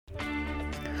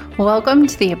Welcome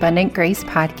to the Abundant Grace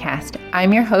Podcast.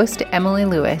 I'm your host, Emily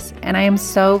Lewis, and I am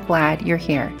so glad you're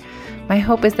here. My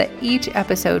hope is that each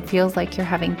episode feels like you're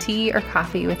having tea or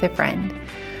coffee with a friend.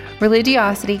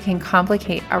 Religiosity can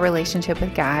complicate our relationship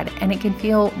with God, and it can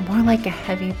feel more like a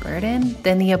heavy burden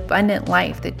than the abundant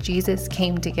life that Jesus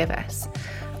came to give us.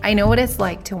 I know what it's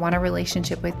like to want a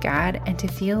relationship with God and to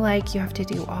feel like you have to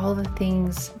do all the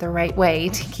things the right way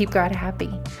to keep God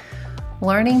happy.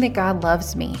 Learning that God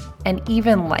loves me and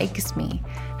even likes me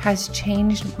has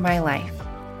changed my life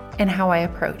and how I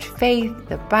approach faith,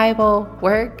 the Bible,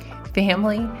 work,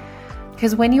 family.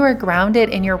 Because when you are grounded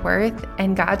in your worth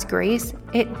and God's grace,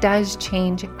 it does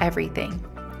change everything.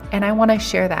 And I want to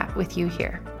share that with you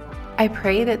here. I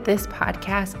pray that this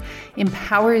podcast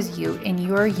empowers you in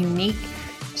your unique,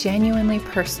 genuinely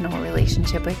personal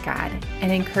relationship with God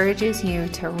and encourages you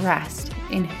to rest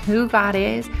in who God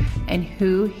is and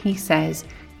who He says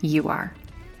you are.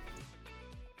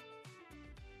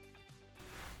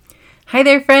 Hi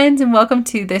there, friends, and welcome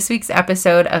to this week's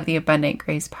episode of the Abundant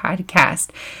Grace Podcast.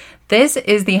 This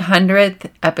is the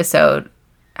 100th episode.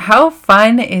 How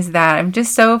fun is that? I'm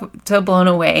just so blown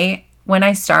away. When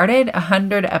I started,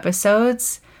 100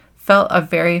 episodes felt a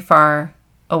very far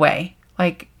away.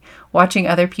 Like watching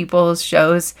other people's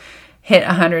shows hit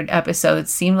 100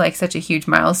 episodes seemed like such a huge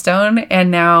milestone, and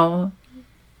now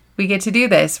we get to do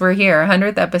this. We're here,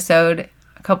 100th episode,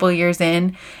 a couple of years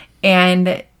in,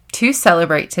 and to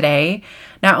celebrate today,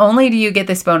 not only do you get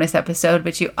this bonus episode,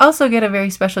 but you also get a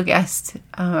very special guest.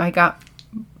 I got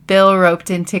Bill roped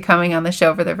into coming on the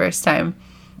show for the first time.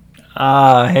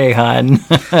 Hey, hon.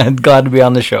 Glad to be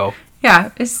on the show.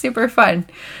 Yeah, it's super fun.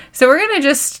 So we're going to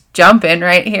just jump in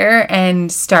right here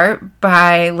and start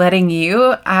by letting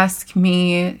you ask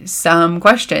me some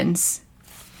questions.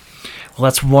 Well,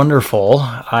 that's wonderful.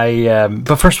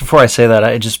 But first, before I say that,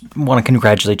 I just want to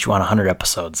congratulate you on 100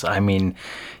 episodes. I mean,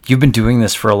 you've been doing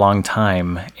this for a long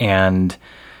time, and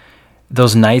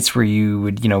those nights where you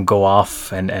would, go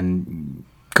off and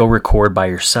go record by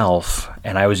yourself,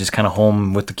 and I was just kind of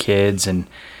home with the kids and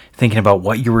thinking about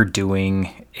what you were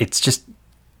doing. It's just,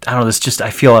 I don't know,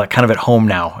 I feel kind of at home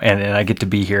now, and I get to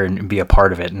be here and be a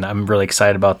part of it, and I'm really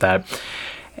excited about that.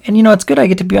 And it's good I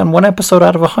get to be on one episode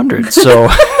out of 100, so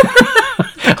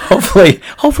hopefully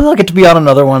I'll get to be on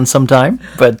another one sometime.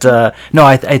 But no,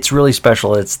 it's really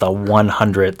special. It's the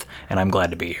 100th, and I'm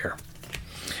glad to be here.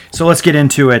 So let's get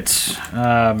into it.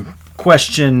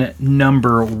 Question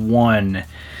number 1.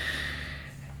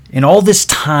 In all this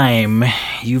time,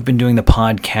 you've been doing the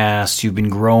podcast, you've been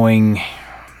growing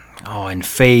in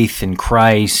faith, in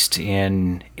Christ,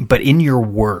 but in your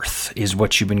worth is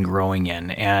what you've been growing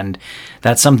in. And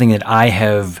that's something that I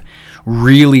have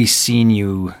really seen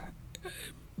you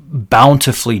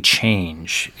bountifully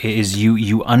change, is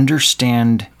you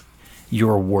understand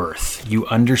your worth. You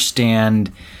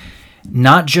understand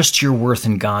not just your worth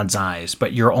in God's eyes,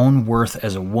 but your own worth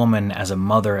as a woman, as a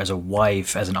mother, as a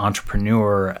wife, as an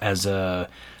entrepreneur, as a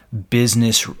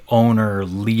business owner,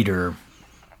 leader.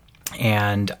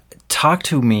 And talk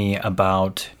to me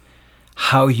about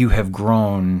how you have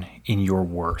grown in your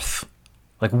worth.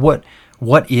 Like what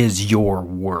is your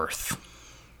worth?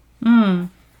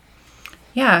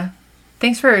 Yeah.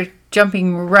 Thanks for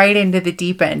jumping right into the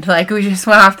deep end. Like we just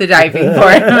went off the diving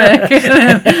board.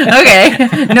 Okay.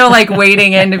 No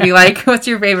wading in to be like, what's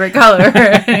your favorite color or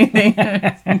anything.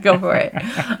 Go for it.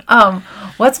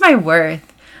 What's my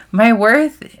worth? My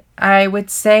worth, I would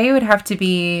say, would have to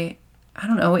be,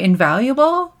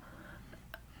 invaluable.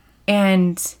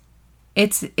 And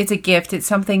it's a gift. It's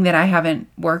something that I haven't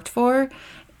worked for.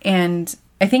 And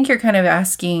I think you're kind of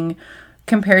asking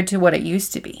compared to what it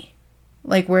used to be.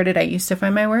 Like, where did I used to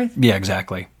find my worth? Yeah,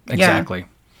 exactly.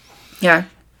 Yeah.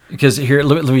 Because here,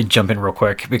 let me jump in real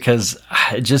quick, because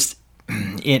just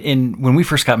when we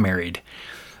first got married,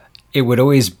 it would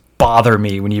always bother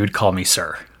me when you would call me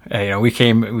sir. We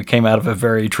came out of a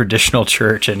very traditional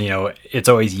church, and it's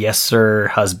always yes sir,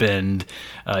 husband,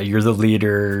 you're the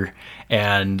leader.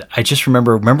 And I just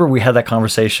remember we had that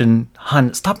conversation,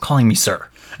 hon, stop calling me sir.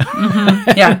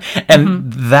 Mm-hmm. Yeah.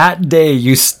 And that day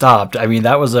you stopped. I mean,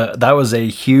 that was a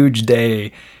huge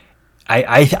day.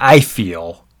 I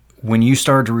feel when you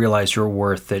started to realize your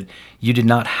worth, that you did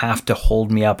not have to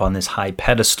hold me up on this high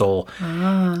pedestal.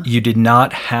 You did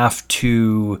not have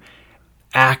to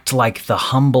act like the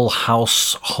humble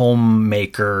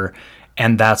homemaker,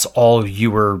 and that's all you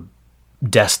were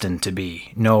destined to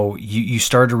be. No, you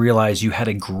started to realize you had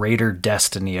a greater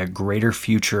destiny, a greater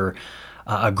future,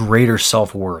 a greater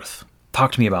self-worth.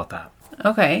 Talk to me about that.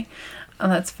 Okay. Oh,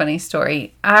 that's a funny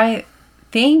story. I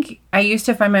think I used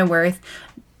to find my worth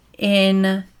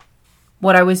in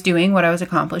what I was doing, what I was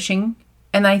accomplishing.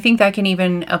 And I think that can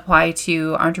even apply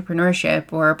to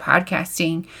entrepreneurship or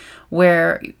podcasting,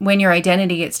 where when your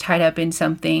identity gets tied up in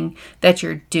something that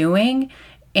you're doing,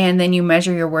 and then you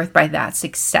measure your worth by that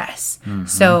success. Mm-hmm.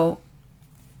 So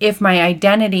if my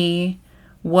identity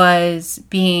was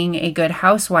being a good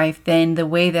housewife, then the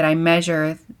way that I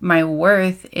measure my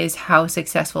worth is how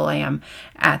successful I am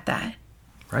at that.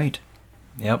 Right.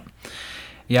 Yep.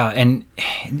 Yeah, and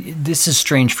this is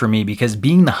strange for me because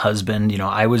being the husband,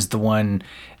 I was the one,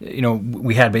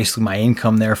 we had basically my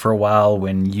income there for a while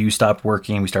when you stopped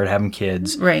working, we started having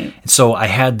kids. Right. And so I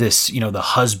had this, the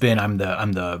husband, I'm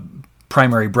the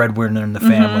primary breadwinner in the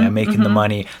family. I'm making the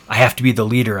money. I have to be the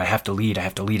leader. I have to lead.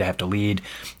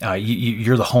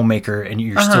 You're the homemaker and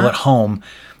you're still at home.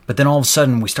 But then all of a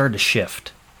sudden we started to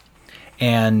shift.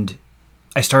 And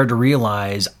I started to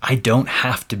realize I don't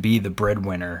have to be the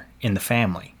breadwinner in the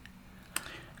family.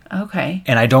 Okay.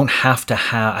 And I don't have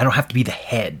to be the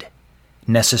head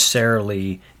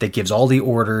necessarily that gives all the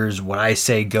orders, what I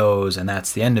say goes, and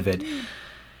that's the end of it.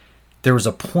 There was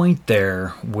a point there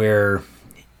where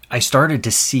I started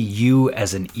to see you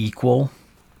as an equal,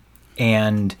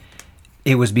 and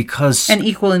it was because... An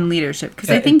equal in leadership, because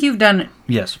I think you've done...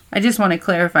 Yes. I just want to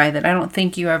clarify that I don't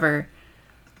think you ever...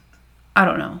 I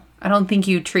don't know. I don't think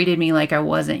you treated me like I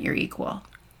wasn't your equal.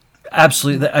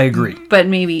 Absolutely, I agree. But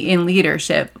maybe in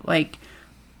leadership, like,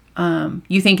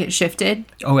 you think it shifted?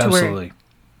 Oh, absolutely.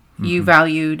 You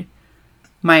valued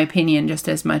my opinion just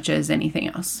as much as anything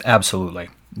else. Absolutely.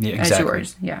 Yeah, exactly. As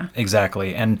yours, yeah.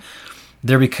 Exactly. And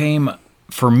there became,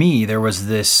 for me,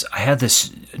 I had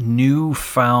this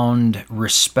newfound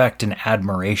respect and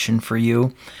admiration for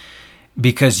you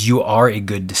because you are a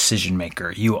good decision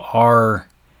maker.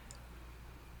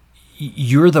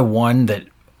 You're the one that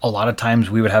a lot of times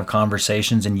we would have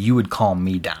conversations and you would calm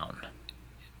me down.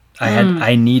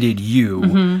 I needed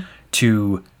you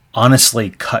to honestly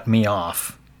cut me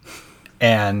off.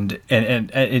 And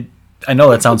I know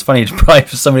that sounds funny to probably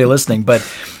somebody listening, but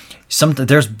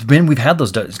we've had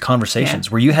those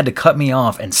conversations where you had to cut me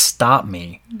off and stop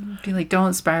me. Be like,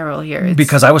 don't spiral here.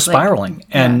 Because I was spiraling.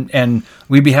 And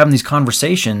we'd be having these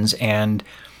conversations, and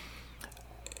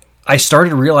I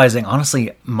started realizing,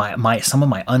 honestly, some of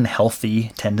my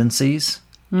unhealthy tendencies,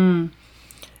 and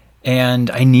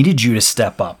I needed you to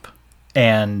step up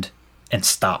and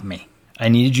stop me. I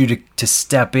needed you to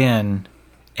step in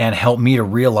and help me to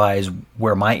realize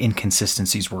where my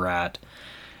inconsistencies were at.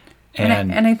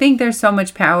 And I think there's so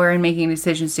much power in making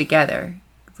decisions together.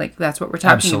 Like, that's what we're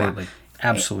talking about.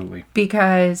 Absolutely.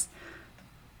 Because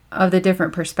of the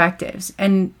different perspectives.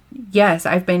 And yes,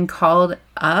 I've been called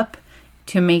up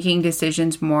to making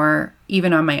decisions more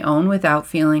even on my own without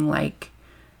feeling like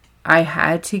I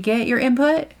had to get your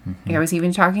input. I was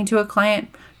even talking to a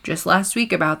client just last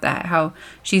week about that, how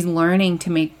she's learning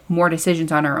to make more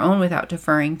decisions on her own without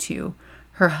deferring to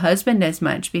her husband as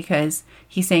much, because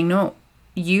he's saying, no,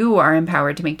 you are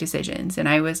empowered to make decisions. And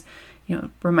I was,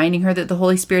 reminding her that the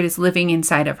Holy Spirit is living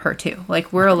inside of her too.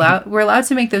 Like, we're allowed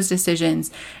to make those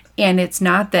decisions. And it's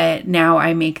not that now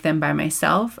I make them by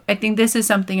myself. I think this is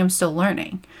something I'm still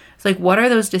learning. It's like, what are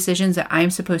those decisions that I'm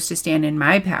supposed to stand in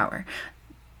my power?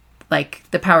 Like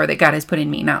the power that God has put in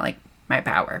me, not like my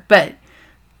power. But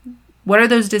what are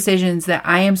those decisions that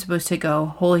I am supposed to go,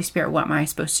 Holy Spirit, what am I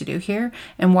supposed to do here?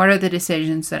 And what are the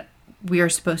decisions that we are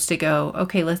supposed to go,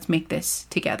 okay, let's make this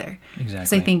together? Exactly.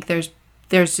 Because I think there's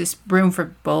just room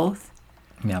for both.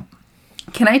 Yep.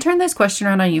 Can I turn this question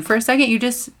around on you for a second? You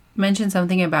just mentioned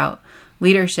something about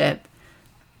leadership.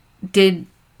 Did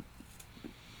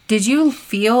you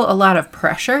feel a lot of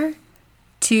pressure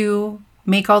to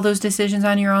make all those decisions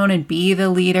on your own and be the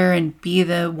leader and be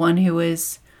the one who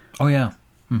is... Oh, yeah.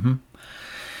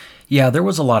 Yeah, there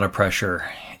was a lot of pressure.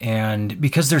 And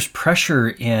because there's pressure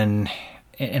in,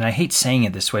 and I hate saying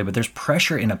it this way, but there's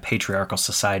pressure in a patriarchal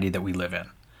society that we live in.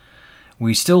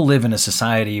 We still live in a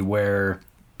society where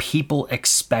people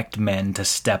expect men to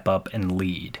step up and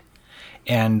lead.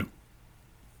 And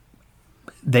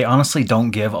they honestly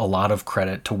don't give a lot of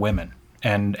credit to women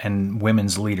and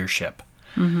women's leadership.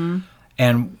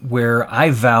 And where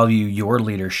I value your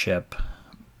leadership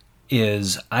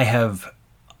is I hope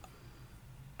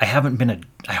I haven't been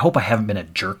a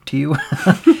jerk to you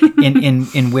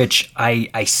in which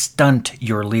I stunt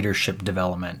your leadership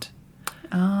development.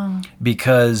 Oh.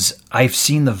 Because I've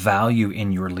seen the value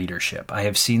in your leadership. I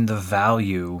have seen the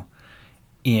value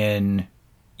in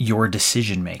your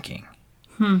decision making.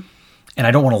 And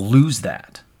I don't want to lose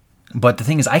that. But the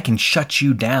thing is, I can shut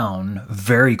you down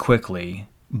very quickly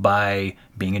by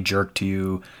being a jerk to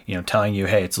you, telling you,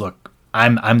 hey, look,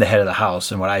 I'm the head of the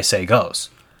house and what I say goes.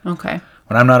 Okay.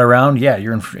 When I'm not around, yeah,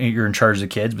 you're in charge of the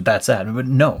kids, but that's that. But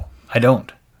no, I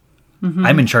don't.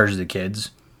 I'm in charge of the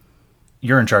kids.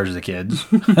 You're in charge of the kids.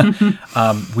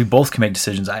 We both can make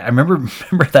decisions. I remember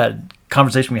that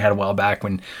conversation we had a while back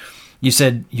when you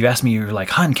asked me, you were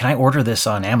like, "Hun, can I order this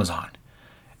on Amazon?"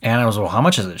 And I was, "Well, how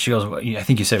much is it?" She goes, well, I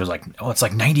think you said it was like, "Oh, it's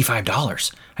like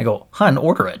 $95." I go, "Hun,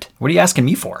 order it. What are you asking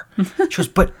me for?" She goes,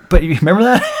 but you remember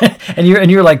that? and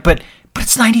you're like, but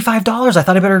it's $95. I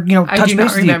thought I better, touch base with you. I do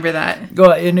not remember that.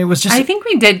 Go, and it was just. I think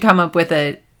we did come up with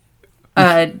a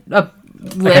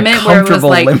limit where it was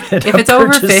like, if it's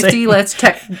over 50, let's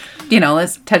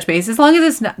touch base, as long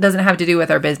as it doesn't have to do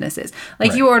with our businesses.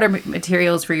 Like you order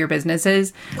materials for your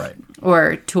businesses, right,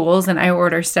 or tools, and I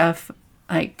order stuff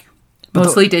like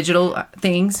mostly digital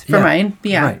things for mine.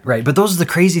 Yeah, right. But those are the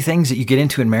crazy things that you get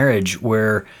into in marriage,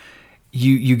 where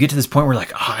you get to this point where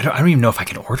like, oh, I don't even know if I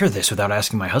can order this without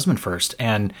asking my husband first.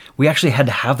 And we actually had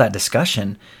to have that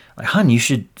discussion. Like, "Hon, you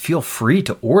should feel free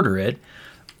to order it.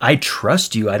 I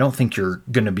trust you. I don't think you're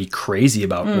going to be crazy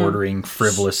about ordering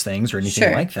frivolous things or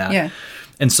anything like that." Yeah.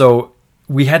 And so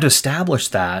we had to establish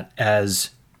that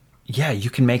as, you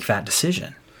can make that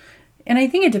decision. And I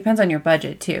think it depends on your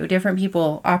budget too. Different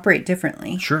people operate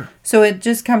differently. Sure. So it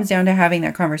just comes down to having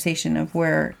that conversation of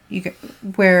where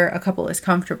a couple is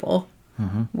comfortable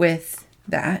with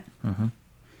that. Mm-hmm.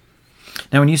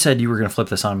 Now, when you said you were going to flip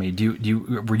this on me,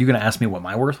 were you going to ask me what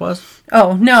my worth was?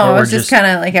 Oh, no. I was just kind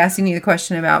of like asking you the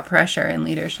question about pressure and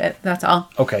leadership. That's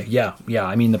all. Okay. Yeah.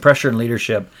 I mean, the pressure and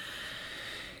leadership,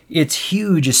 it's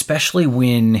huge, especially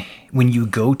when you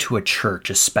go to a church,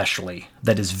 especially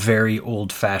that is very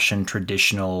old-fashioned,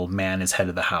 traditional, man is head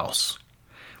of the house.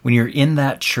 When you're in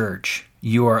that church,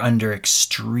 you are under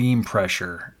extreme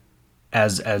pressure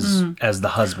as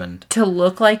the husband. To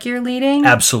look like you're leading?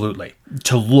 Absolutely.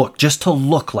 To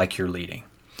look like you're leading.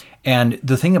 And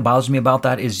the thing that bothers me about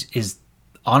that is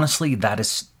honestly,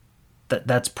 that's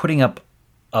putting up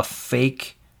a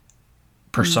fake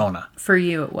persona. For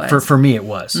you, it was. For me, it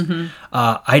was. Mm-hmm.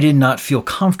 I did not feel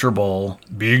comfortable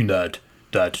being that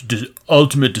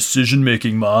ultimate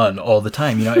decision-making man all the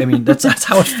time. I mean, that's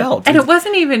how it felt. And it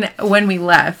wasn't even when we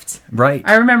left. Right.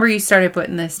 I remember you started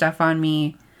putting this stuff on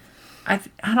me, I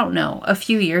don't know, a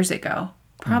few years ago.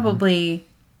 Probably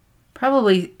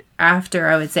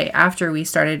after we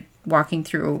started walking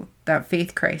through that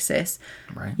faith crisis.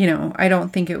 Right. I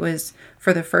don't think it was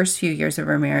for the first few years of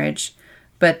our marriage,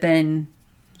 but then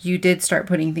you did start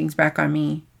putting things back on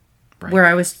me where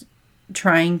I was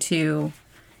trying to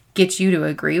get you to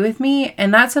agree with me.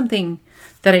 And that's something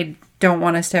that I don't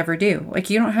want us to ever do. Like,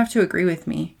 you don't have to agree with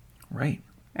me. Right.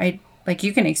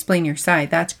 You can explain your side.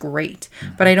 That's great.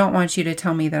 Mm-hmm. But I don't want you to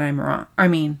tell me that I'm wrong. I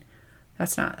mean,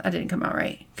 that didn't come out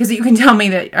right. Because you can tell me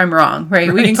that I'm wrong,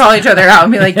 right? We can call each other out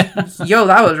and be like, yo,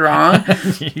 that was wrong.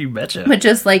 You betcha. But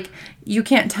just like, you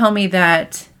can't tell me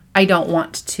that I don't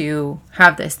want to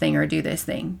have this thing or do this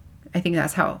thing. I think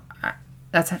that's how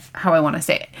I want to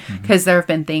say it. Because there have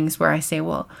been things where I say,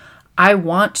 well, I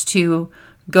want to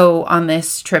go on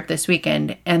this trip this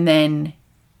weekend, and then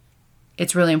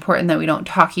it's really important that we don't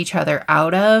talk each other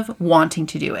out of wanting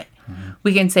to do it. Mm-hmm.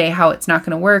 We can say how it's not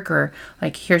going to work, or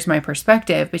like, here's my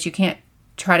perspective, but you can't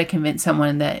try to convince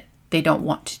someone that they don't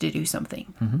want to do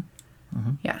something. Mm-hmm.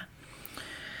 Mm-hmm. Yeah.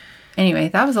 Anyway,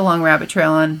 that was a long rabbit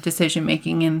trail on decision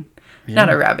making, and not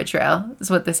a rabbit trail is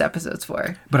what this episode's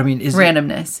for. But I mean,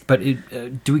 randomness.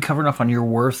 Do we cover enough on your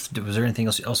worth? Was there anything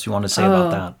else you want to say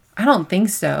about that? I don't think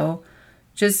so.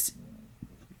 Just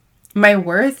my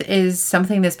worth is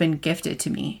something that's been gifted to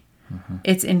me. Mm-hmm.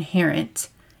 It's inherent.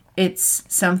 It's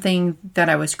something that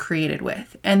I was created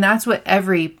with. And that's what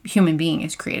every human being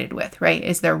is created with, right?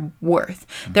 Is their worth.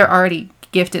 Mm-hmm. They're already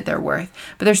gifted their worth.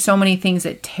 But there's so many things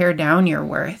that tear down your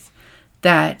worth,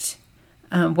 that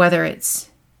whether it's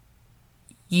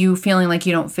you feeling like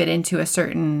you don't fit into a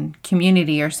certain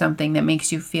community or something that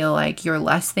makes you feel like you're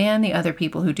less than the other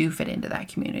people who do fit into that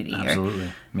community. Absolutely.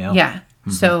 Yeah.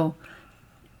 Mm-hmm. So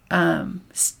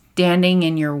standing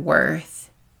in your worth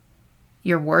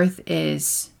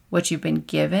is what you've been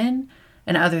given,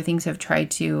 and other things have tried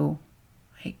to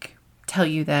like tell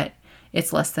you that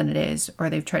it's less than it is, or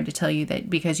they've tried to tell you that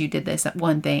because you did this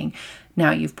one thing,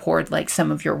 now you've poured like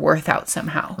some of your worth out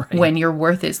somehow, right, when your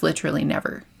worth is literally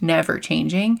never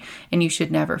changing, and you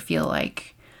should never feel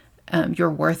like your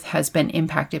worth has been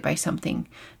impacted by something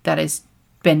that has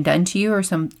been done to you, or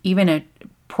even a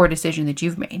poor decision that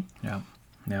you've made. Yeah.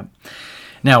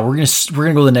 Now we're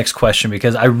gonna go to the next question,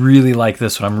 because I really like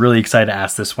this one. I'm really excited to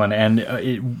ask this one. And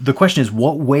the question is,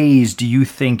 what ways do you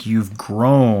think you've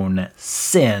grown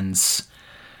since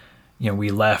we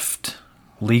left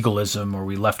legalism, or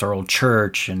we left our old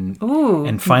church and Ooh.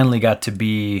 and finally got to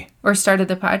be, Or started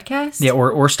the podcast? yeah,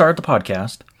 or started the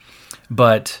podcast.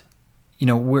 But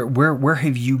where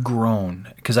have you grown?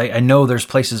 Because I know there's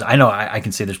places, I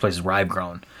can say there's places where I've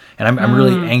grown, and I'm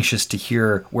really anxious to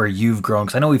hear where you've grown,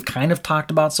 because I know we've kind of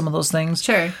talked about some of those things.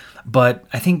 Sure. But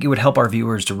I think it would help our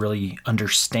viewers to really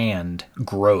understand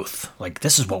growth. Like,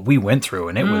 this is what we went through,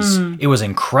 and it was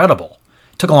incredible.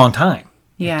 It took a long time.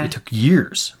 Yeah. It took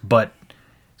years, but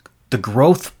the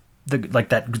growth,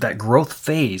 that growth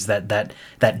phase,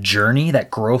 that journey, that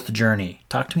growth journey.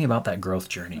 Talk to me about that growth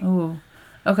journey. Ooh.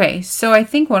 Okay, so I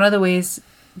think one of the ways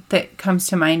that comes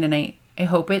to mind, and I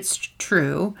hope it's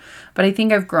true, but I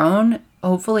think I've grown,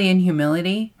 hopefully, in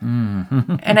humility.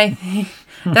 And I think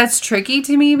that's tricky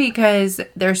to me, because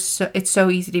it's so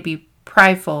easy to be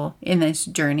prideful in this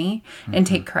journey and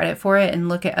take credit for it and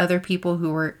look at other people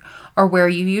who are where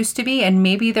you used to be, and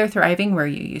maybe they're thriving where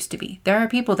you used to be. There are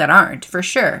people that aren't, for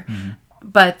sure.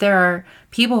 But there are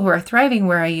people who are thriving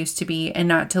where I used to be, and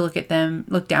not to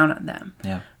look down on them.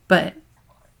 Yeah. But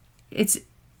it's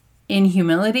in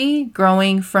humility,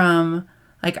 growing from,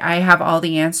 like, I have all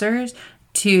the answers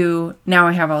to now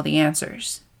I have all the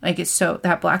answers. Like, it's so,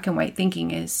 that black and white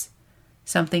thinking is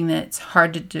something that's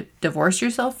hard to divorce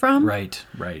yourself from. Right.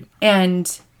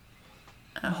 And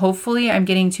hopefully I'm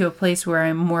getting to a place where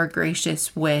I'm more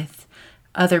gracious with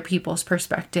other people's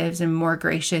perspectives, and more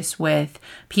gracious with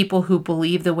people who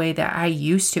believe the way that I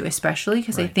used to, especially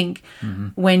because I think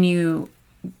when you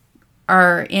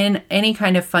are in any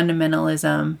kind of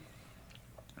fundamentalism,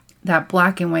 that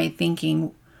black and white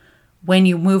thinking, when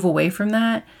you move away from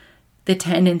that, the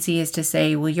tendency is to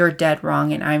say, well, you're dead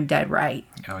wrong and I'm dead right.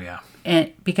 Oh, yeah.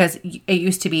 And because it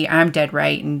used to be, I'm dead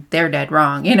right and they're dead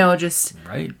wrong, just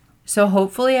right. So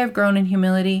hopefully I've grown in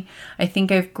humility. I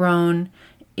think I've grown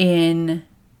in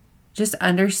just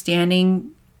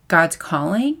understanding God's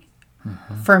calling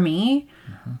for me,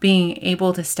 being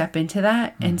able to step into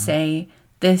that and say,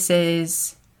 this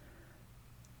is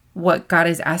what God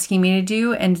is asking me to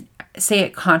do, and say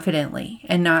it confidently,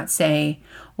 and not say,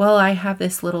 well, I have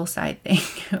this little side thing.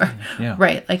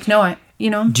 Right. Like, no,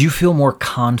 Do you feel more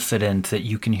confident that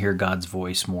you can hear God's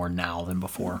voice more now than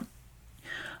before?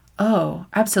 Oh,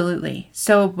 absolutely.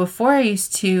 So before, I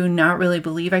used to not really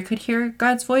believe I could hear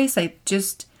God's voice. I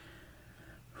just,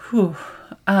 I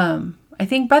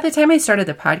think by the time I started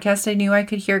the podcast, I knew I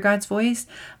could hear God's voice.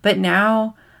 But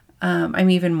now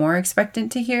I'm even more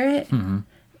expectant to hear it. And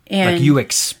like, you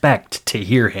expect to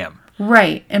hear him.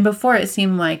 Right. And before, it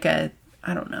seemed like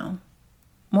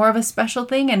more of a special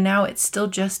thing. And now it's still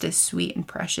just as sweet and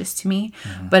precious to me.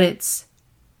 But it's,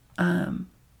 I'm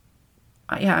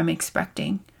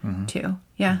expecting to.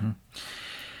 Yeah.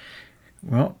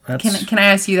 Well, that's... Can I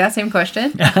ask you that same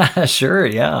question? Sure,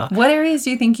 yeah. What areas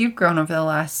do you think you've grown over the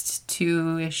last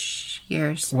 2-ish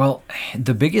years? Well,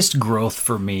 the biggest growth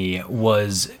for me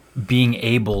was being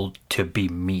able to be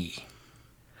me.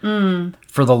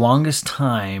 For the longest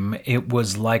time, it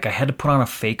was like I had to put on a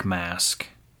fake mask,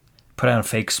 put on a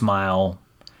fake smile,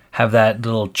 have that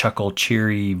little chuckle,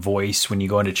 cheery voice when you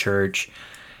go into church,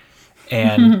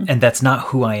 and that's not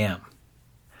who I am.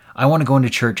 I want to go into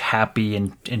church happy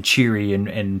and cheery,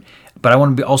 but I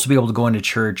want to also be able to go into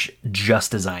church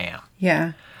just as I am.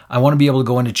 Yeah. I want to be able to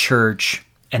go into church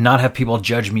and not have people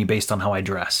judge me based on how I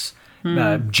dress.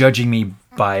 Judging me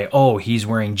by, he's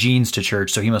wearing jeans to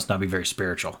church, so he must not be very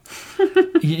spiritual.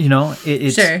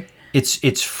 It's sure.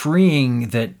 It's freeing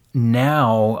that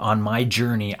now on my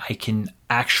journey, I can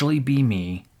actually be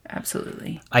me.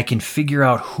 Absolutely. I can figure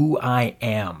out who I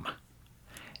am.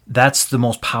 That's the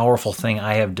most powerful thing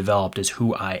I have developed, is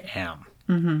who I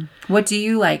am. What do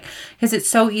you like? Because it's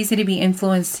so easy to be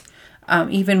influenced.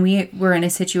 Even we were in a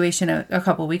situation a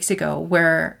couple weeks ago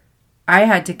where I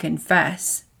had to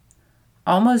confess,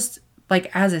 almost like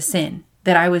as a sin,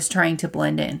 that I was trying to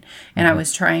blend in, and I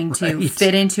was trying to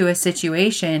fit into a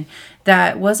situation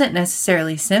that wasn't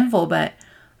necessarily sinful, but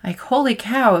like, holy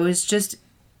cow, it was just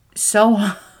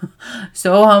so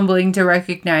humbling to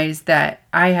recognize that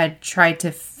I had tried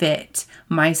to fit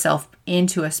myself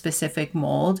into a specific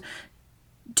mold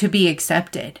to be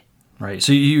accepted. Right.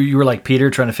 So you were like Peter,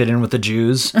 trying to fit in with the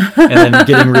Jews and then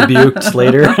getting rebuked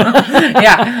later.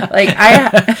 Yeah. Like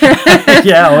I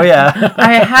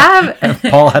have.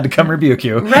 Paul had to come rebuke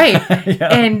you. Right. Yeah.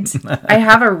 And I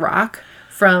have a rock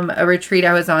from a retreat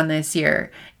I was on this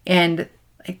year. And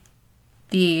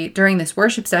during this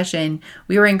worship session,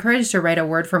 we were encouraged to write a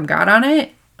word from God on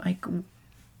it, like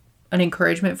an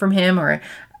encouragement from him or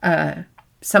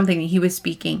something that he was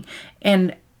speaking.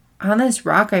 And on this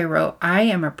rock I wrote, I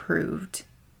am approved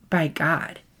by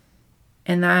God.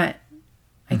 And that,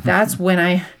 Like that's when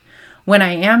I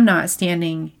am not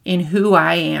standing in who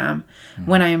I am,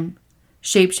 when I'm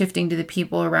shape-shifting to the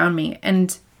people around me.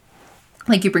 And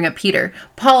like you bring up Peter,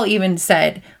 Paul even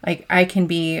said, like, I can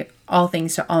be all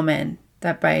things to all men,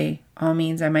 that by all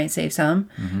means I might save some.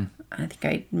 I think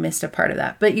I missed a part of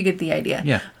that, but you get the idea.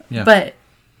 Yeah. But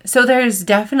so there's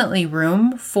definitely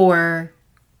room for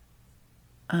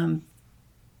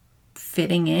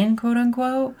fitting in, quote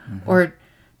unquote, or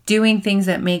doing things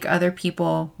that make other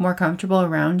people more comfortable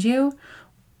around you.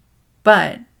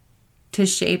 But to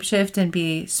shapeshift and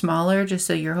be smaller just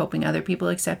so you're hoping other people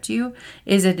accept you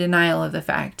is a denial of the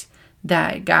fact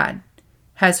that God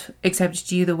has accepted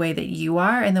you the way that you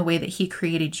are and the way that he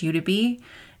created you to be.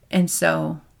 And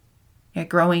so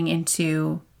growing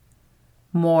into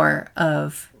more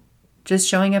of just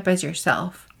showing up as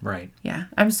yourself. Right. Yeah.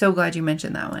 I'm so glad you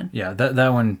mentioned that one. Yeah.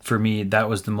 That one for me, that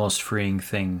was the most freeing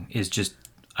thing, is just,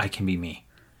 I can be me.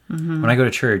 When I go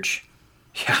to church,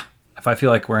 if I feel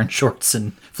like wearing shorts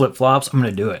and flip-flops, I'm going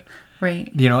to do it.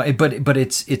 Right. But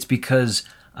it's because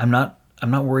I'm not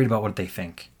worried about what they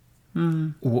think.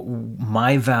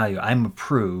 My value, I'm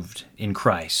approved in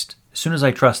Christ. As soon as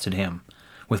I trusted him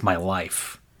with my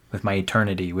life, with my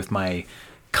eternity, with my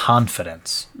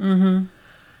confidence,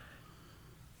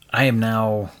 I am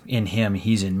now in him,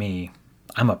 he's in me.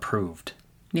 I'm approved.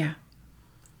 Yeah.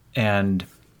 And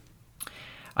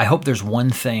I hope there's one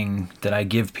thing that I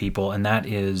give people, and that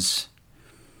is,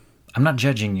 I'm not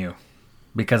judging you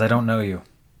because I don't know you.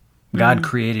 God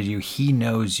created you. He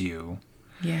knows you.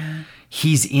 Yeah.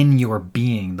 He's in your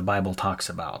being, the Bible talks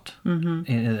about. I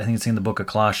think it's in the book of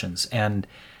Colossians. And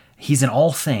he's in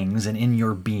all things and in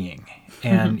your being.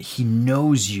 And he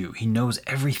knows you. He knows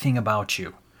everything about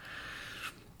you.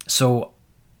 So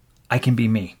I can be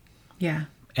me. Yeah.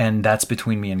 And that's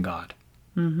between me and God.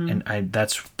 And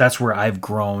that's where I've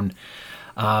grown.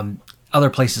 Other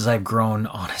places I've grown,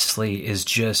 honestly, is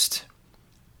just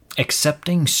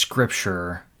accepting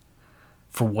Scripture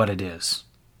for what it is.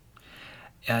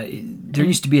 There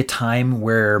used to be a time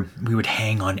where we would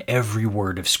hang on every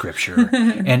word of Scripture.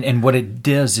 and what it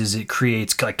does is it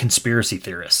creates like conspiracy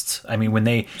theorists. I mean, when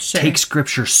they take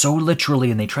Scripture so literally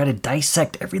and they try to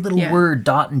dissect every little word,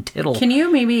 dot and tittle. Can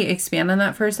you maybe expand on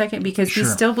that for a second? Because we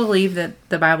still believe that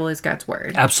the Bible is God's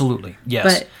word. Absolutely.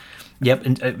 Yes. Yep.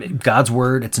 And God's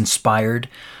word, it's inspired.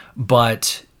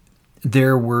 But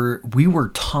we were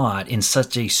taught in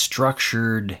such a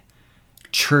structured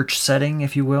church setting,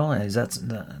 if you will. Does that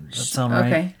sound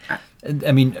right? Okay.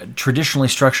 I mean, traditionally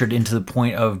structured into the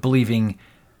point of believing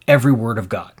every word of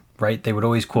God, right? They would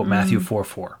always quote Matthew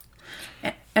 4:4.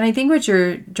 And I think what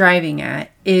you're driving at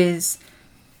is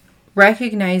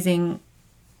recognizing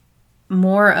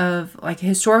more of like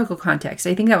historical context.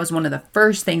 I think that was one of the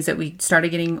first things that we started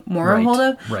getting more a hold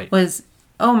of was,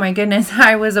 oh my goodness,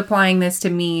 I was applying this to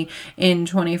me in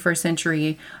 21st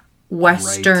century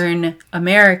Western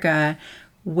America,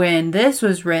 when this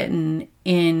was written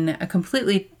in a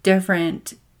completely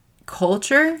different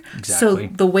culture. Exactly.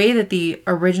 So the way that the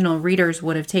original readers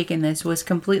would have taken this was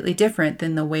completely different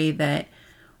than the way that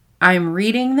I'm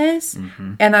reading this.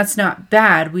 And that's not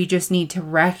bad. We just need to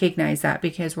recognize that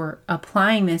because we're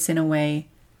applying this in a way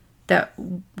that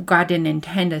God didn't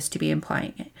intend us to be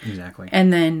applying it. Exactly.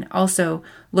 And then also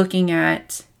looking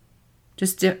at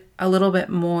just a little bit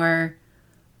more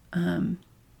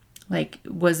like,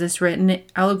 was this written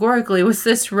allegorically? Was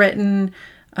this written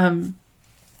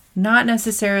not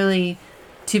necessarily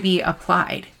to be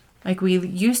applied? Like, we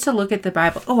used to look at the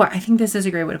Bible. Oh, I think this is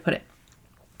a great way to put it.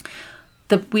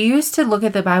 We used to look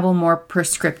at the Bible more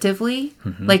prescriptively.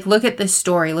 Like, look at this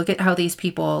story. Look at how these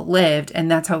people lived,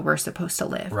 and that's how we're supposed to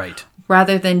live. Right.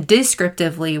 Rather than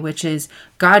descriptively, which is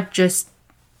God just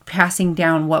passing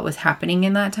down what was happening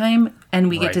in that time, and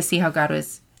we get to see how God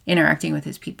was interacting with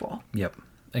his people. Yep.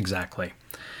 Exactly.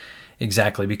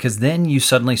 Because then you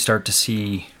suddenly start to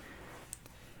see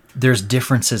there's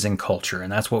differences in culture.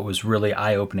 And that's what was really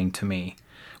eye-opening to me,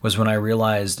 was when I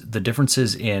realized the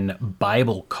differences in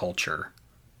Bible culture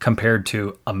compared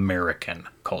to American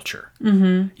culture.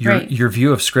 Your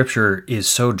view of Scripture is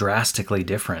so drastically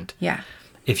different. Yeah.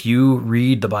 If you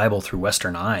read the Bible through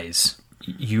Western eyes,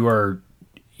 you're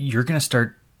going to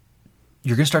start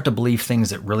to believe things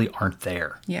that really aren't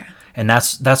there. Yeah. And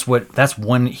that's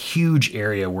one huge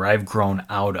area where I've grown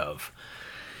out of,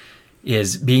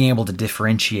 is being able to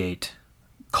differentiate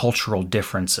cultural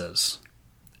differences.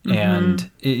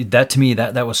 And that to me,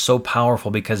 that was so powerful,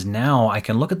 because now I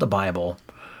can look at the Bible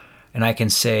and I can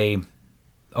say,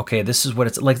 okay, this is what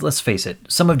it's like. Let's face it.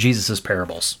 Some of Jesus's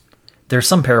parables, there's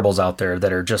some parables out there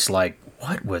that are just like,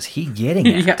 what was he getting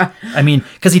at? Yeah. I mean,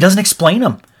 because he doesn't explain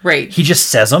them. Right. He just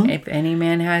says them. If any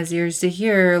man has ears to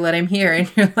hear, let him hear.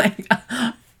 And you're like,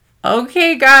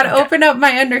 okay, God, open up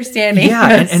my understanding.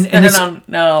 Yeah, and I don't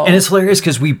know. And it's hilarious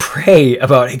because we pray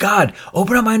about, hey, God,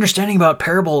 open up my understanding about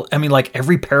parable. I mean, like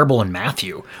every parable in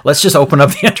Matthew. Let's just open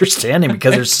up the understanding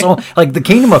because there's so, like the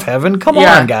kingdom of heaven. Come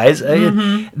on, guys.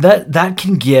 That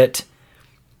can get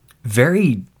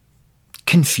very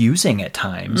confusing at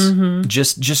times.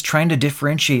 Just trying to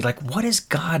differentiate, like, what is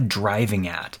God driving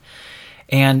at?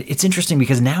 And it's interesting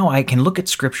because now I can look at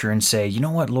Scripture and say, you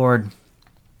know what, Lord,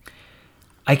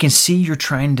 I can see you're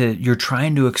trying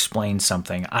to explain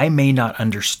something. I may not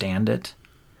understand it,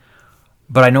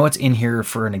 but I know it's in here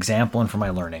for an example and for my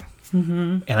learning.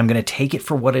 And I'm going to take it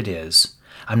for what it is.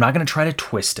 I'm not going to try to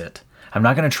twist it. I'm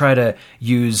not going to try to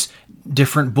use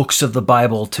different books of the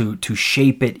Bible to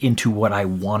shape it into what I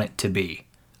want it to be.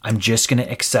 I'm just going to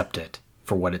accept it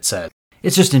for what it says.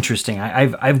 It's just interesting.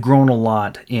 I've grown a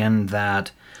lot in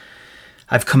that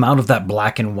I've come out of that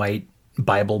black and white,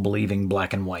 Bible-believing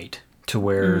black and white, to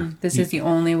where this is the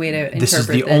only way to interpret this is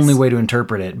the only way to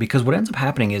interpret it. Because what ends up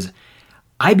happening is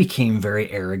I became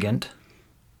very arrogant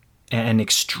and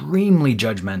extremely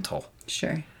judgmental.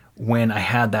 Sure. When I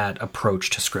had that approach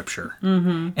to Scripture.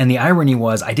 And the irony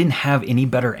was I didn't have any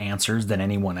better answers than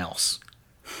anyone else.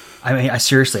 I mean, I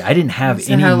didn't have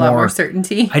any had a more... lot more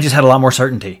certainty. I just had a lot more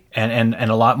certainty and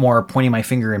a lot more pointing my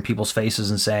finger in people's faces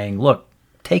and saying, look,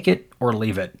 take it or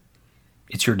leave it.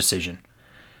 It's your decision.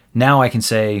 Now I can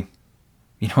say,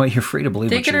 you know what, you're free to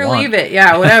believe what you want. Take it or leave it.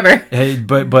 Yeah, whatever.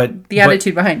 but the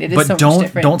attitude behind it is so much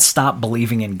different. Don't stop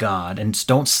believing in God and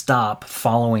don't stop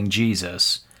following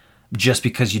Jesus just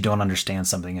because you don't understand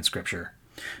something in Scripture.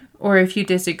 Or if you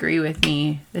disagree with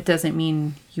me, that doesn't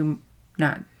mean you're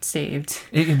not saved.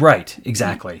 Right,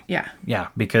 exactly. Yeah. Yeah,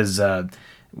 because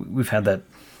we've had that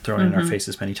thrown in our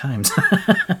faces many times.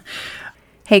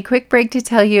 Hey, quick break to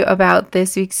tell you about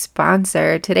this week's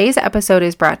sponsor. Today's episode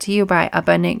is brought to you by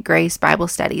Abundant Grace Bible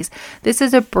Studies. This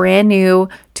is a brand new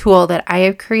tool that I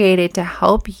have created to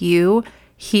help you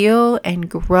heal and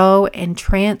grow and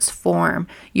transform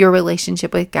your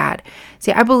relationship with God.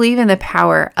 See, I believe in the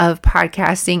power of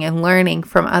podcasting and learning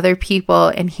from other people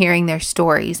and hearing their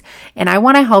stories. And I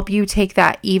want to help you take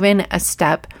that even a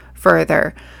step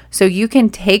further so you can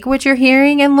take what you're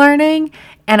hearing and learning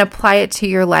and apply it to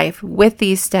your life with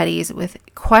these studies, with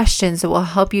questions that will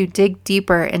help you dig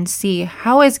deeper and see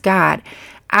how is God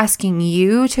asking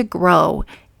you to grow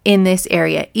in this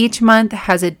area. Each month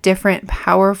has a different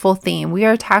powerful theme. We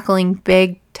are tackling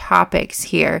big topics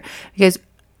here because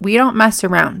we don't mess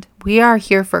around. We are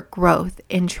here for growth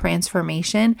and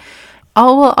transformation,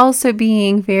 all while also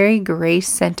being very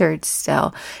grace-centered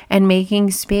still and making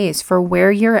space for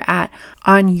where you're at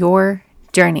on your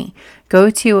journey. Go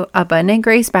to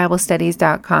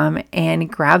abundantgraceBiblestudies.com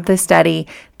and grab the study.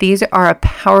 These are a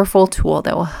powerful tool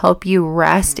that will help you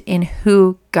rest in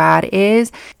who God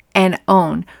is and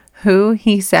own who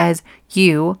He says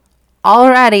you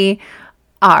already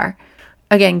are.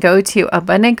 Again, go to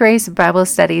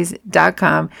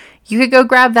abundantgracebiblestudies.com. You could go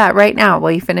grab that right now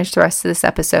while you finish the rest of this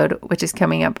episode, which is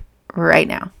coming up right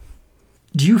now.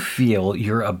 Do you feel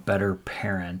you're a better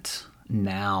parent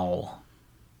now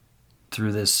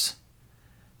through this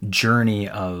journey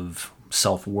of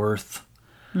self-worth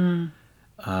and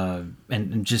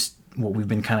just what we've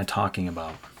been kind of talking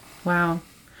about? Wow.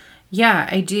 Yeah,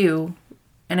 I do.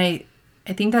 And I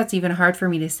think that's even hard for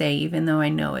me to say, even though I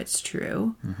know it's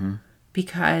true,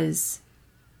 because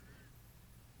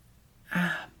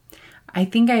I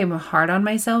think I am hard on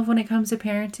myself when it comes to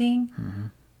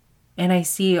parenting. And I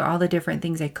see all the different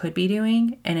things I could be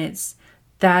doing. And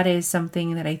that is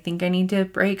something that I think I need to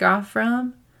break off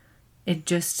from. It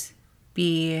just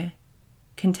be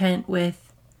content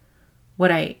with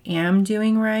what I am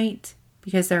doing right,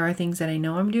 because there are things that I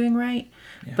know I'm doing right,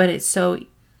 but it's so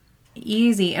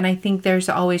easy. And I think there's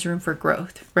always room for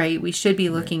growth, right? We should be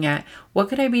looking at what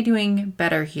could I be doing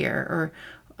better here, or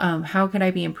how could I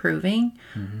be improving?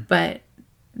 But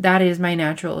that is my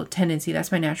natural tendency.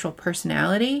 That's my natural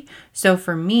personality. So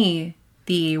for me,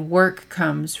 the work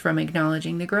comes from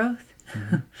acknowledging the growth.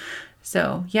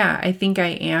 So yeah, I think I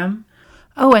am.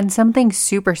 Oh, and something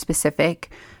super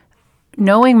specific.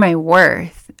 Knowing my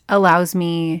worth allows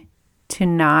me to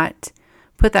not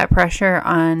put that pressure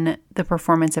on the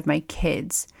performance of my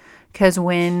kids. Because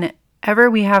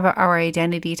whenever we have our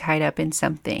identity tied up in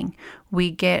something,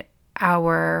 we get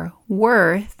our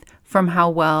worth from how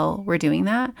well we're doing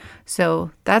that.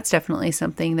 So that's definitely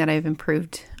something that I've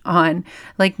improved on,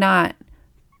 like not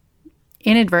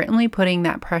inadvertently putting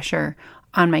that pressure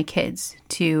on my kids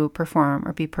to perform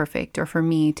or be perfect or for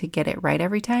me to get it right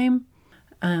every time.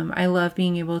 I love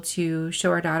being able to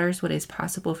show our daughters what is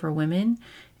possible for women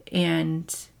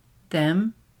and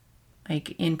them,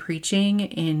 like in preaching,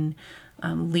 in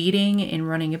leading, in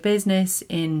running a business,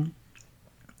 in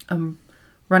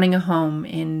running a home,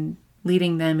 in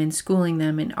leading them, in schooling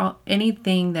them, and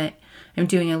anything that I'm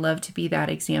doing. I love to be that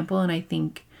example, and I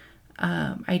think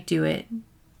I do it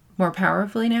more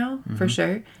powerfully now, for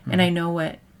sure. And I know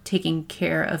what taking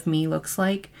care of me looks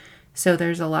like. So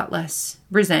there's a lot less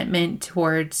resentment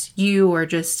towards you or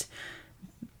just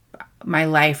my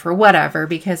life or whatever,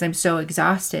 because I'm so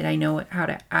exhausted. I know how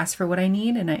to ask for what I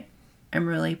need, and I'm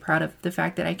really proud of the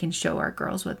fact that I can show our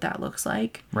girls what that looks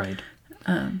like. Right.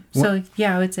 So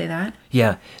yeah, I would say that.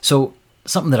 Yeah. So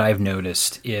something that I've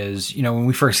noticed is, when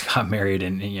we first got married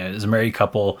and, as a married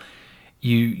couple,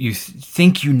 you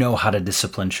think you know how to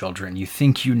discipline children. You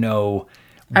think you know.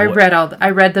 I read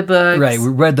the books. Right. We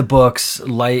read the books.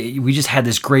 We just had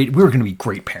we were going to be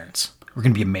great parents. We're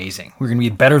going to be amazing. We're going to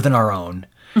be better than our own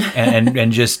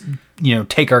and just,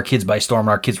 take our kids by storm.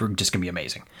 Our kids were just going to be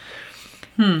amazing.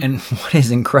 And what is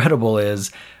incredible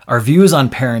is our views on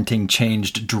parenting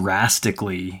changed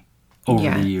drastically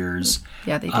over the years.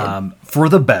 Yeah, they did. For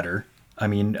the better. I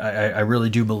mean, I really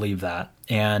do believe that.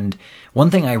 And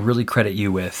one thing I really credit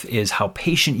you with is how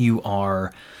patient you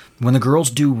are. When the girls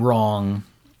do wrong,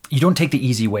 you don't take the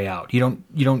easy way out. You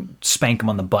don't spank them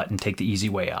on the butt and take the easy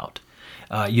way out.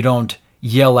 You don't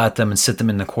yell at them and sit them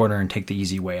in the corner and take the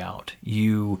easy way out.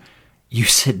 You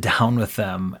sit down with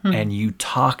them and you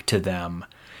talk to them.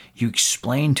 You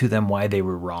explain to them why they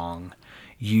were wrong.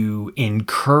 You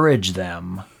encourage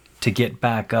them to get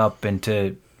back up and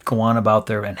to go on about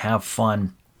there and have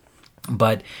fun.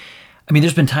 But I mean,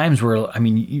 there's been times where,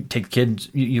 you take kids,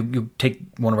 you take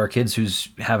one of our kids who's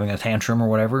having a tantrum or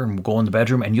whatever and go in the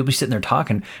bedroom and you'll be sitting there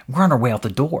talking. We're on our way out the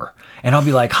door. And I'll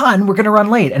be like, hon, we're going to run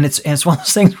late. And it's one of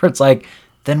those things where it's like,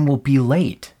 then we'll be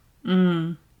late.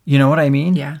 You know what I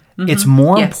mean? Yeah. Mm-hmm. It's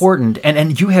more important.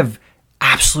 And you have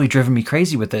absolutely driven me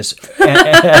crazy with this.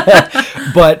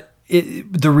 But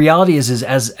the reality is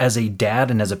as a dad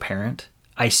and as a parent,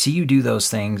 I see you do those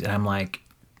things and I'm like,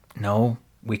 no,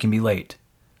 we can be late.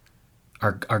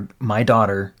 My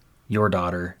daughter, your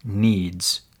daughter,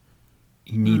 needs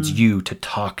you to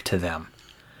talk to them.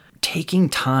 Taking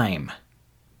time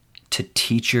to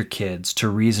teach your kids, to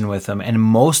reason with them, and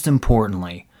most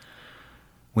importantly,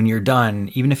 when you're done,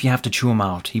 even if you have to chew them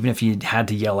out, even if you had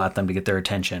to yell at them to get their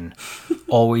attention,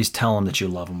 always tell them that you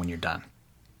love them when you're done.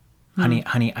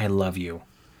 Honey, I love you.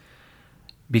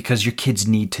 Because your kids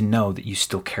need to know that you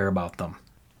still care about them.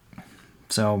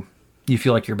 So, you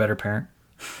feel like you're a better parent?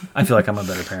 I feel like I'm a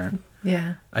better parent.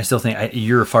 Yeah. I still think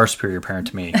you're a far superior parent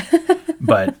to me.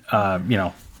 But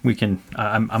we can.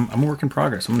 I'm a work in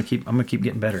progress. I'm gonna keep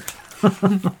getting better.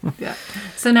 Yeah.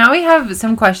 So now we have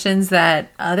some questions that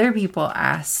other people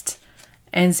asked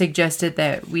and suggested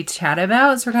that we chat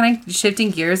about. So we're kind of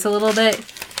shifting gears a little bit.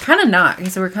 Kind of not,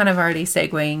 because we're kind of already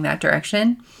segueing that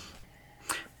direction.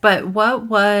 But what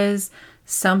was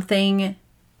something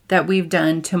that we've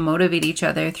done to motivate each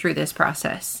other through this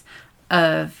process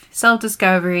of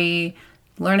self-discovery,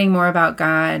 learning more about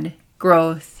God,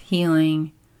 growth,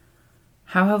 healing?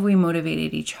 How have we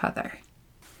motivated each other?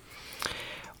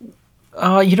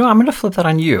 I'm going to flip that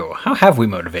on you. How have we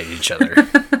motivated each other?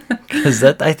 Because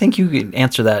I think you can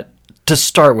answer that to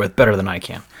start with better than I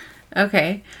can.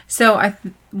 Okay. So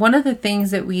one of the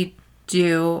things that we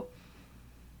do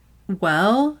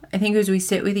well, I think, is we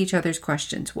sit with each other's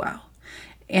questions well.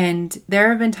 And there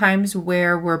have been times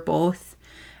where we're both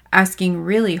asking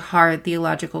really hard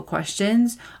theological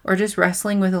questions or just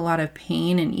wrestling with a lot of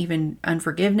pain and even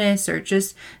unforgiveness or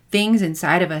just things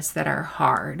inside of us that are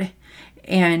hard.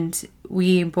 And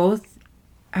we both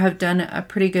have done a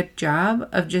pretty good job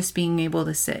of just being able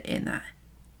to sit in that.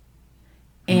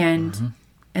 And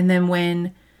then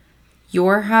when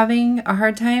you're having a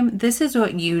hard time, this is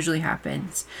what usually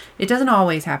happens. It doesn't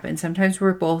always happen. Sometimes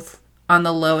we're both on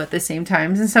the low at the same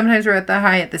times, and sometimes we're at the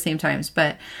high at the same times.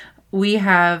 But we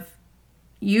have,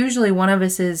 usually one of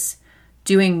us is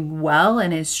doing well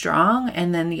and is strong,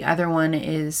 and then the other one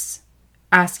is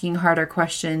asking harder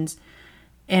questions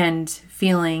and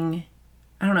feeling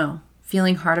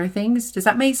harder things. Does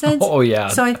that make sense? Oh, yeah.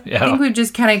 So I think we've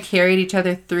just kind of carried each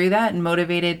other through that and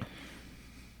motivated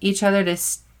each other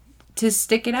to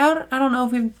stick it out. I don't know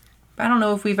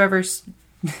if we've ever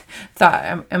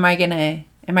thought, am I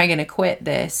gonna quit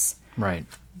this? Right.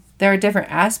 There are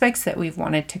different aspects that we've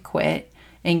wanted to quit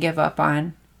and give up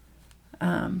on,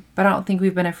 but I don't think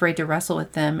we've been afraid to wrestle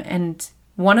with them. And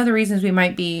one of the reasons we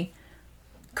might be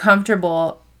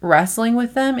comfortable wrestling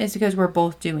with them is because we're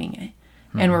both doing it.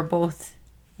 And we're both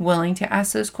willing to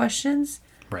ask those questions.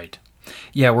 Right.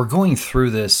 Yeah, we're going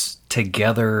through this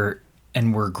together,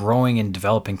 and we're growing and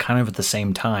developing kind of at the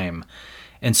same time.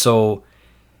 And so,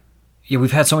 yeah,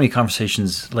 we've had so many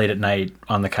conversations late at night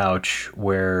on the couch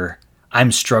where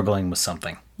I'm struggling with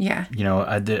something. Yeah. You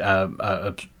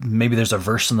know, maybe there's a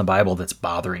verse in the Bible that's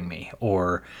bothering me,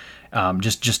 or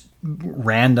just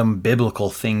random biblical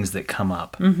things that come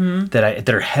up that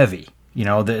are heavy. You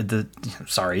know,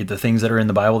 the things that are in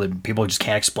the Bible that people just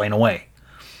can't explain away.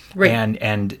 Right.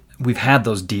 And we've had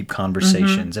those deep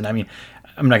conversations. And I mean,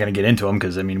 I'm not going to get into them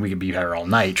because, I mean, we could be here all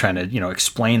night trying to, you know,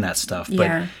 explain that stuff.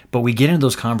 But we get into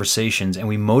those conversations and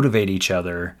we motivate each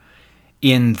other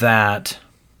in that,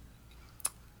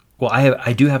 well,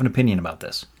 I do have an opinion about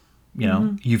this. You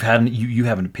know, you have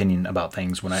an opinion about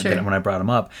things when I brought them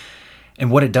up.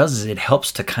 And what it does is it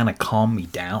helps to kind of calm me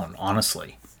down,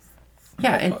 honestly.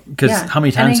 Yeah. Because how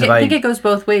many times I think it goes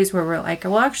both ways where we're like,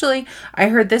 well, actually, I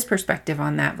heard this perspective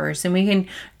on that verse. And we can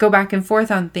go back and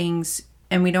forth on things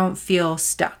and we don't feel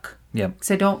stuck. Yeah. Because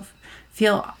I don't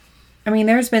feel... I mean,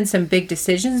 there's been some big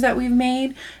decisions that we've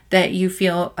made that you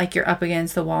feel like you're up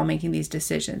against the wall making these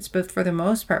decisions. But for the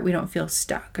most part, we don't feel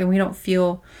stuck. And we don't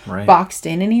feel boxed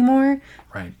in anymore.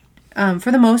 Right.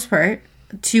 For the most part,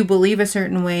 to believe a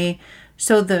certain way...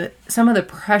 So some of the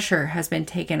pressure has been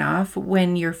taken off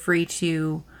when you're free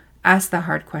to ask the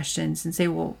hard questions and say,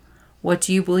 well, what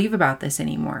do you believe about this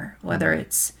anymore? Whether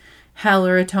it's hell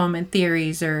or atonement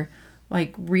theories, or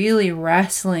like really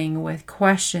wrestling with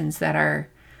questions that are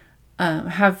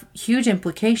have huge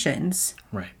implications.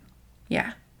 Right.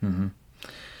 Yeah. Mm-hmm.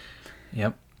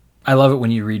 Yep. I love it when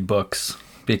you read books,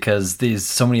 because there's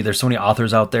so many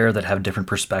authors out there that have different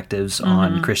perspectives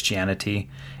on Christianity,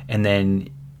 and then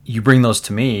you bring those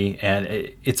to me, and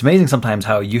it's amazing sometimes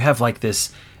how you have like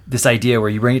this idea where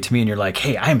you bring it to me and you're like,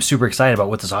 hey, I am super excited about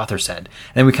what this author said.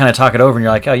 And then we kind of talk it over and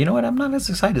you're like, oh, you know what? I'm not as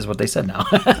excited as what they said now.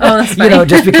 Oh, that's funny. You know,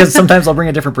 just because sometimes I'll bring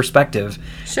a different perspective.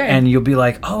 Sure. And you'll be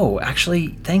like, oh, actually,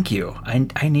 thank you.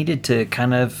 I needed to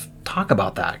kind of talk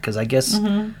about that because I guess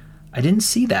I didn't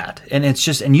see that. And it's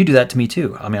just, and you do that to me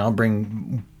too. I mean, I'll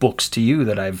bring books to you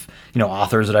that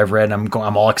authors that I've read, and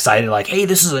I'm all excited, like, hey,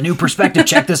 this is a new perspective,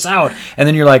 check this out. And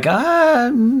then you're like,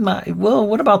 well,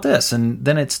 what about this? And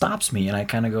then it stops me and I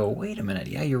kind of go, wait a minute.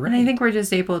 Yeah, you're right. And I think we're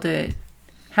just able to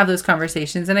have those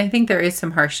conversations. And I think there is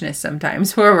some harshness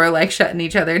sometimes where we're like shutting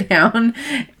each other down.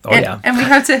 And we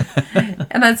have to,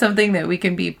 and that's something that we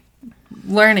can be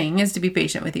learning, is to be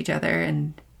patient with each other.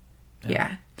 And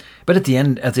yeah. But at the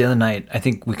end of the night, I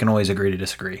think we can always agree to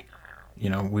disagree. You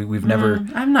know, we've never...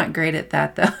 I'm not great at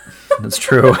that, though. That's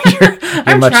true.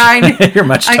 I'm trying. You're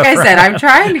much like tougher. I said, I'm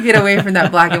trying to get away from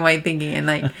that black and white thinking, and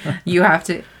like, you have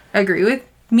to agree with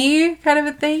me kind of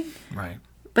a thing. Right.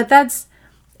 But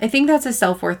I think that's a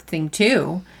self-worth thing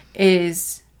too,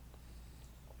 is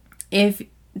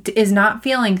not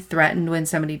feeling threatened when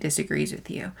somebody disagrees with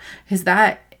you. Because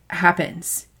that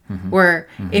happens. Where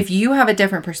if you have a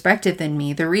different perspective than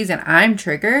me, the reason I'm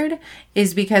triggered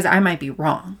is because I might be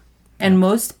wrong. And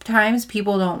most times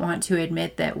people don't want to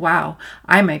admit that, wow,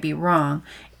 I might be wrong.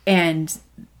 And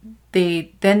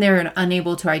they're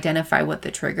unable to identify what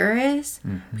the trigger is,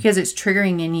 because it's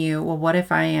triggering in you. Well, what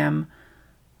if I am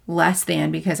less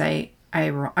than because I'm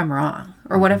wrong?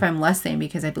 Or what if I'm less than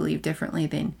because I believe differently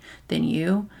than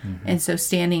you? And so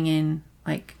standing in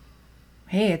like,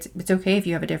 hey, it's okay if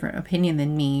you have a different opinion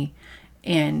than me,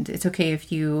 and it's okay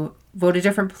if you vote a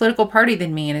different political party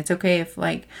than me, and it's okay if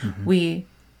like we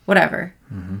whatever.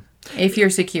 If you're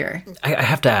secure. I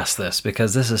have to ask this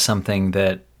because this is something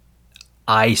that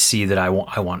I see that I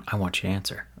want you to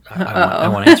answer. I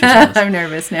want answers on this. I'm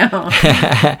nervous now.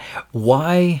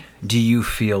 Why do you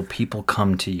feel people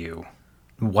come to you?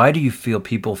 Why do you feel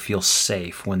people feel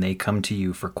safe when they come to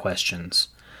you for questions?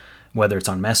 Whether it's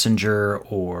on Messenger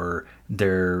or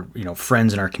they're,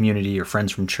 friends in our community or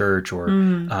friends from church or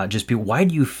just people. Why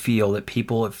do you feel that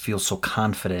people feel so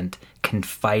confident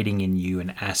confiding in you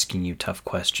and asking you tough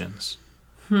questions?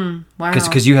 Wow.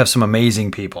 Because you have some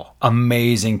amazing people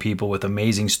with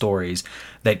amazing stories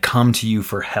that come to you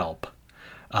for help,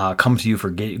 come to you for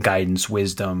guidance,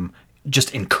 wisdom,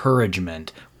 just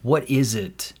encouragement. What is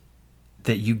it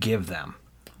that you give them?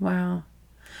 Wow.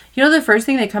 The first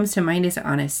thing that comes to mind is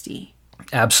honesty.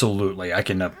 Absolutely. I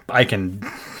can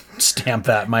stamp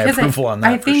that, my approval on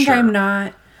that. I think for sure. I'm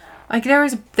not, like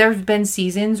there's been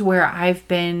seasons where I've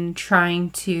been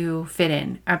trying to fit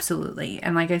in. Absolutely.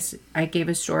 And like I gave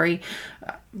a story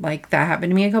like that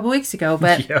happened to me a couple weeks ago,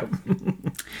 but yep.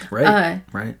 Right.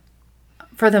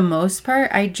 For the most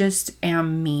part, I just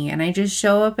am me, and I just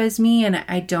show up as me, and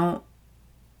I don't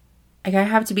like I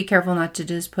have to be careful not to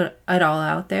just put it all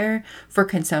out there for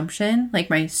consumption, like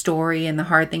my story and the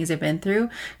hard things I've been through,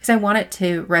 because I want it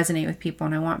to resonate with people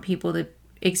and I want people to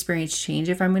experience change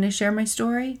if I'm going to share my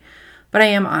story. But I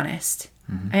am honest.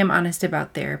 I am honest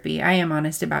about therapy. I am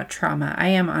honest about trauma. I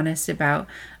am honest about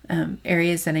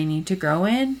areas that I need to grow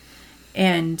in.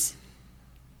 And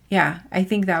yeah, I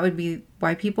think that would be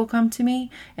why people come to me.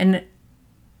 And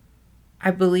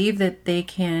I believe that they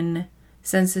can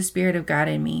sense the Spirit of God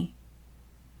in me.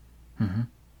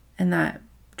 And that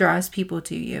draws people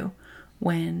to you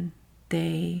when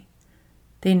they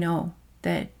know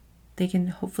that they can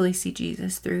hopefully see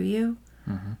Jesus through you.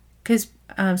 Because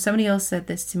somebody else said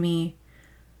this to me,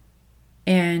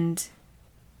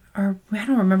 or I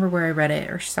don't remember where I read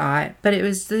it or saw it, but it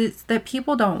was that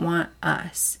people don't want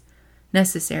us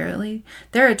necessarily.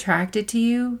 They're attracted to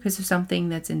you because of something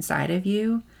that's inside of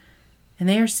you. And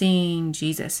they are seeing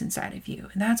Jesus inside of you.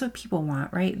 And that's what people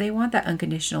want, right? They want that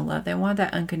unconditional love. They want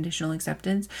that unconditional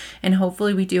acceptance. And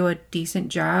hopefully we do a decent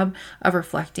job of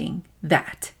reflecting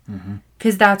that.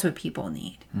 Because that's what people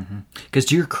need. Because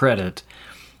to your credit,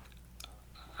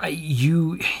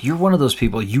 you're one of those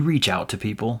people, you reach out to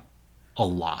people a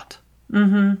lot.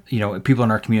 You know, people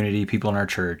in our community, people in our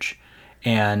church.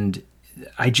 And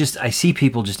I see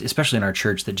people just, especially in our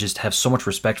church, that just have so much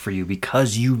respect for you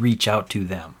because you reach out to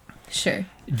them. Sure.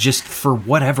 Just for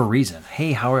whatever reason.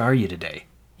 Hey, how are you today?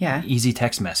 Yeah. Easy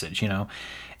text message, you know?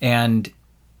 And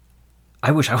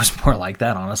I wish I was more like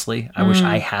that, honestly. I wish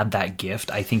I had that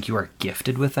gift. I think you are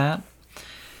gifted with that.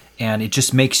 And it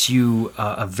just makes you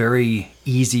a very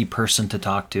easy person to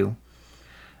talk to.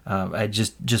 I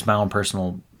just my own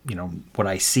personal, you know, what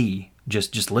I see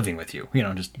just living with you, you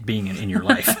know, just being in your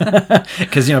life.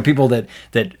 Because, you know, people that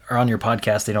are on your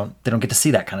podcast, they don't get to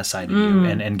see that kind of side of you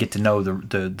and get to know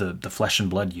the flesh and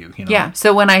blood you know. Yeah.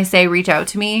 So when I say reach out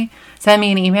to me, send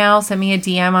me an email, send me a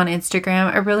DM on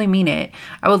Instagram, I really mean it.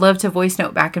 I would love to voice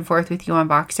note back and forth with you on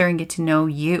Voxer and get to know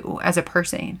you as a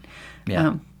person.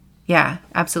 Yeah. Yeah,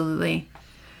 absolutely.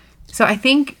 So I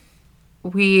think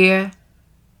we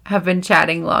have been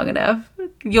chatting long enough.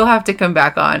 You'll have to come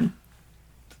back on.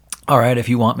 All right, if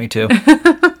you want me to.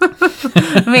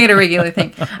 Make it a regular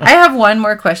thing. I have one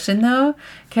more question, though,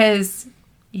 because,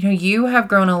 you know, you have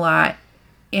grown a lot,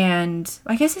 and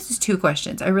I guess this is two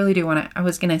questions. I really do want to, I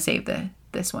was going to save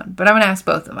this one, but I'm going to ask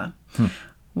both of them.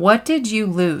 What did you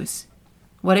lose?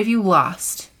 What have you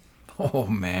lost? Oh,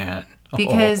 man.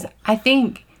 Because I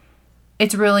think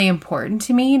it's really important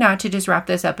to me not to just wrap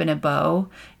this up in a bow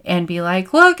and be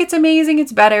like, look, it's amazing,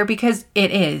 it's better, because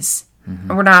it is.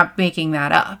 We're not making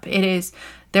that up. It is.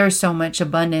 There's so much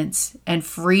abundance and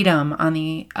freedom on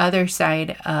the other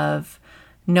side of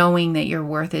knowing that your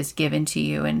worth is given to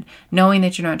you and knowing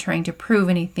that you're not trying to prove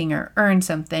anything or earn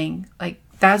something. Like,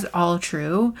 that's all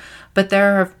true. But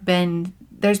there's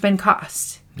been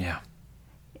cost. Yeah.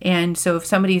 And so if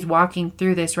somebody's walking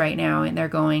through this right now and they're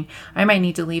going, I might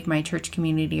need to leave my church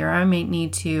community, or I might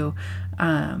need to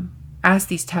ask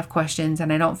these tough questions,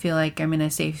 and I don't feel like I'm in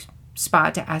a safe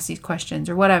spot to ask these questions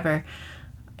or whatever.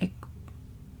 Like,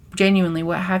 genuinely,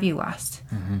 what have you lost?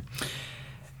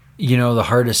 You know, the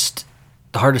hardest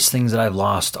things that I've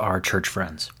lost are church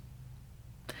friends.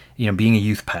 You know, being a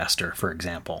youth pastor, for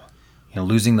example, you know,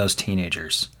 losing those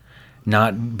teenagers,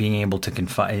 not being able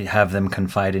to have them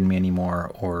confide in me anymore,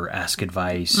 or ask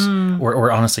advice,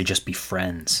 or honestly just be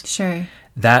friends. Sure.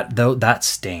 That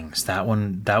stings. That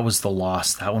was the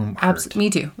loss. That one hurt. Me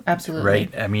too. Absolutely.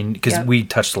 Right? I mean, because we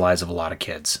touched the lives of a lot of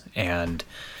kids, and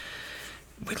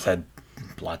we led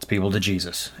lots of people to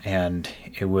Jesus, and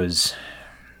it was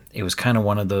kind of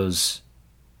one of those,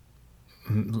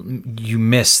 you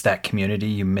miss that community,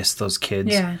 you miss those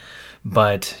kids. Yeah.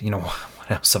 But, you know, what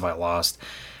else have I lost?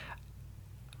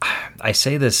 I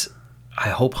say this, I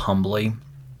hope humbly,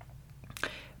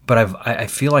 but I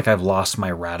feel like I've lost my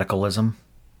radicalism,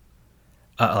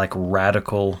 like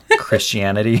radical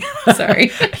Christianity.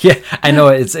 Sorry. Yeah, I know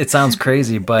it sounds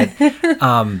crazy, but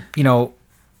you know,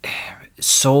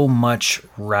 so much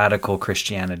radical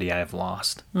Christianity I've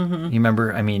lost. You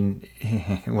remember? I mean,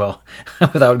 well,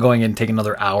 without going and taking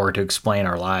another hour to explain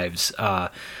our lives,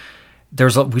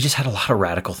 we just had a lot of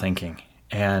radical thinking.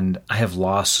 And I have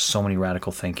lost so many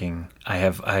radical thinking. I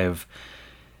have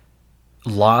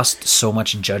lost so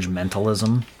much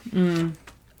judgmentalism.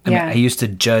 I mean, I used to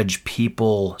judge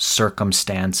people,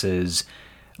 circumstances,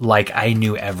 like I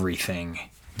knew everything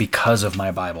because of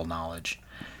my Bible knowledge.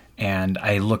 And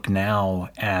I look now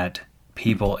at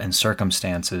people and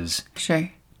circumstances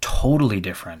totally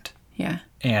different. Yeah.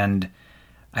 And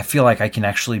I feel like I can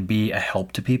actually be a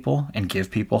help to people and give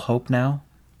people hope now.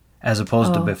 as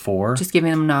opposed to before. Just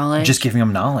giving them knowledge. Just giving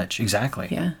them knowledge. Exactly.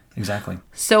 Yeah. Exactly.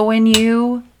 So when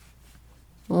you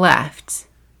left,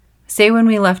 say when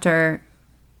we left our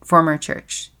former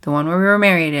church, the one where we were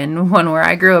married in, one where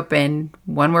I grew up in,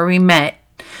 one where we met,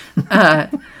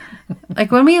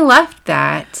 like when we left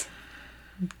that,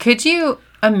 could you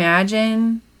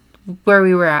imagine where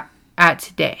we were at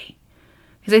today?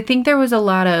 Because I think there was a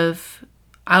lot of,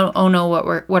 oh no,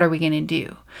 what are we going to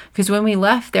do? Because when we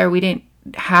left there, we didn't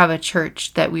have a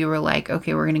church that we were like,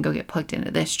 okay, we're going to go get plugged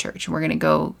into this church. We're going to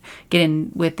go get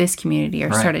in with this community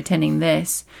or start attending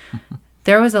this.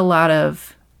 There was a lot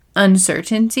of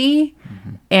uncertainty.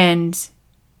 And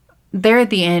there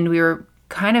at the end, we were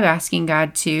kind of asking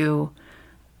God to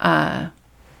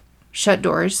shut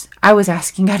doors. I was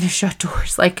asking God to shut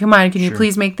doors. Like, come on, can you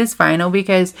please make this final?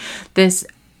 Because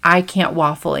I can't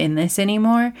waffle in this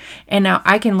anymore. And now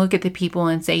I can look at the people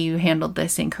and say, you handled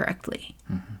this incorrectly.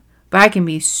 But I can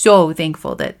be so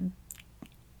thankful that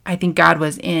I think God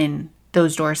was in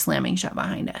those doors slamming shut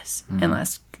behind us. And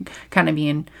us kind of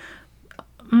being,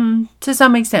 to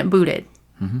some extent, booted.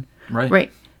 Right.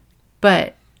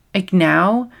 But like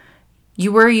now,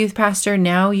 you were a youth pastor.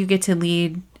 Now you get to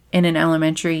lead in an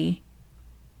elementary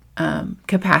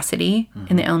capacity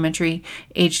in the elementary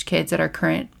aged kids at our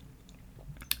current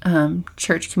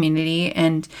church community.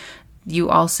 And you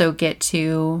also get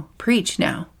to preach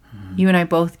now. You and I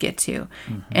both get to.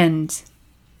 And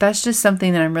that's just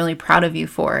something that I'm really proud of you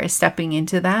for, is stepping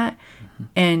into that.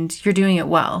 And you're doing it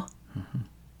well.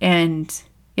 And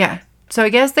yeah. So I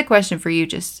guess the question for you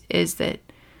just is that,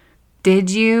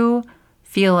 did you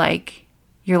feel like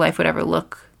your life would ever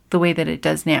look the way that it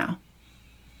does now?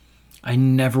 I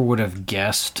never would have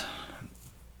guessed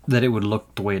that it would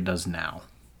look the way it does now.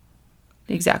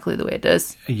 Exactly the way it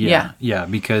does. Yeah,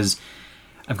 because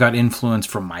I've got influence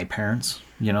from my parents,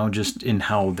 just in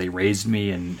how they raised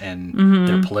me and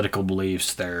their political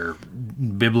beliefs, their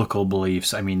biblical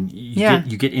beliefs. I mean,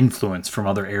 you get influence from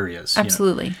other areas.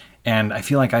 Absolutely. And I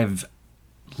feel like I've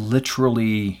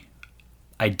literally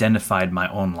identified my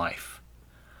own life.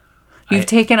 You've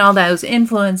taken all those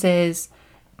influences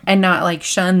and not like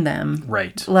shun them.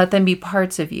 Right. Let them be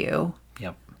parts of you.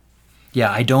 Yep.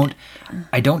 Yeah, I don't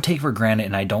take for granted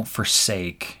and I don't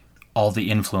forsake all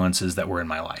the influences that were in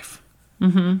my life.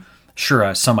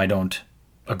 Sure, some I don't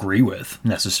agree with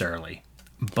necessarily,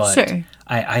 but sure.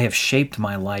 I have shaped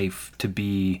my life to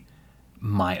be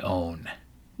my own.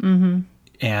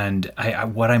 And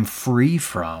what I'm free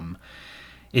from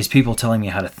is people telling me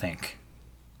how to think.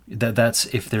 That's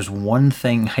if there's one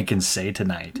thing I can say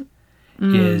tonight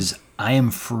is I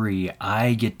am free.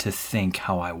 I get to think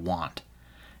how I want.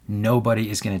 Nobody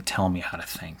is going to tell me how to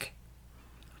think.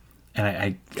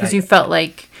 And because you felt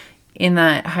like in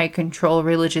that high control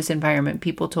religious environment,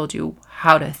 people told you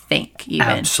how to think, even.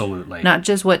 Absolutely. Not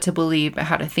just what to believe, but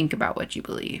how to think about what you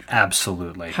believe.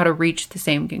 Absolutely. How to reach the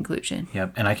same conclusion.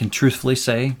 Yep. And I can truthfully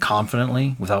say,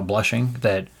 confidently, without blushing,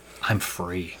 that I'm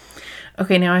free.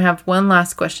 Okay, now I have one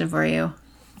last question for you.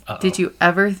 Uh-oh. Did you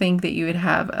ever think that you would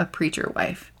have a preacher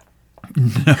wife?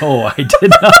 No, I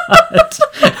did not.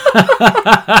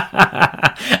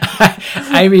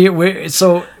 I mean,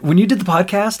 so when you did the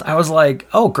podcast, I was like,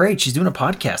 "Oh, great, she's doing a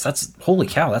podcast. That's holy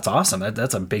cow, that's awesome.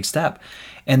 That's a big step."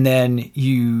 And then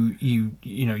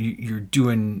you're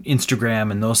doing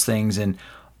Instagram and those things, and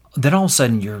then all of a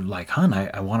sudden you're like, "Hon,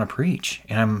 I want to preach,"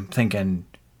 and I'm thinking,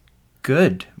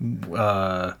 "Good."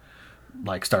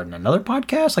 Like starting another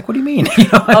podcast? Like, what do you mean?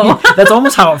 That's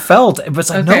almost how it felt. But it's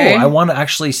like, okay. No, I want to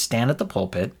actually stand at the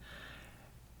pulpit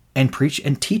and preach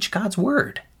and teach God's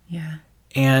word. Yeah.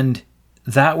 And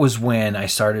that was when I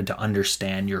started to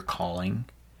understand your calling,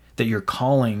 that your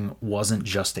calling wasn't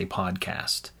just a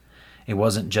podcast. It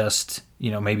wasn't just,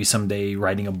 maybe someday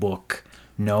writing a book.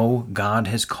 No, God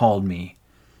has called me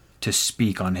to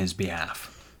speak on his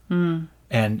behalf.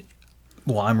 And,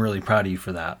 well, I'm really proud of you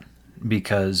for that.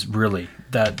 Because really,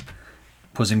 that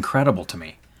was incredible to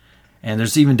me. And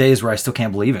there's even days where I still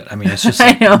can't believe it. I mean, it's just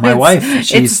like my wife.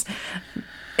 It's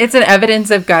an evidence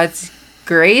of God's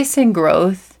grace and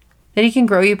growth that he can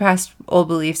grow you past old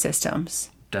belief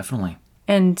systems. Definitely.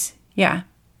 And yeah.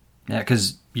 Yeah,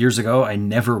 because years ago, I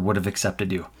never would have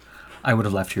accepted you. I would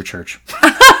have left your church.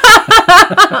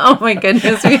 Oh my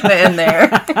goodness, we've been there.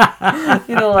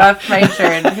 You'd have left my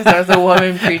church because I was a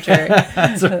woman preacher.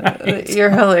 That's right.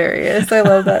 You're hilarious. I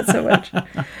love that so much.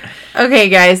 Okay,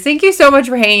 guys, thank you so much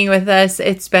for hanging with us.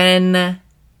 It's been a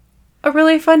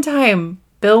really fun time.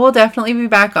 Bill will definitely be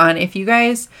back on. He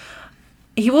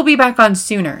will be back on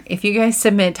sooner. If you guys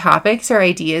submit topics or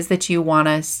ideas that you want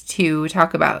us to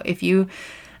talk about, if you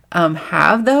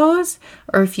have those,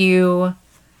 or if you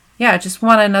just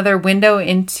want another window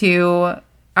into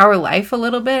our life a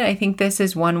little bit. I think this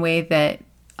is one way that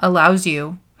allows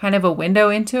you kind of a window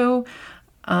into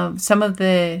some of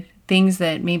the things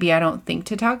that maybe I don't think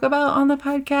to talk about on the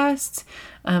podcast,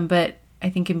 but I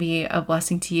think can be a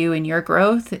blessing to you in your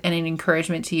growth and an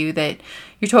encouragement to you that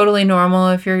you're totally normal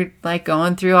if you're like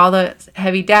going through all the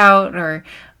heavy doubt or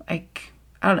like,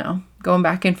 I don't know, going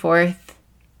back and forth,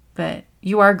 but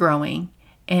you are growing.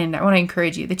 And I want to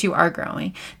encourage you that you are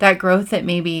growing. That growth that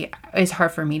maybe is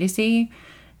hard for me to see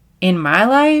in my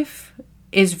life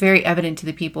is very evident to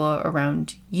the people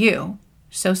around you.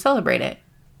 So celebrate it.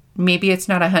 Maybe it's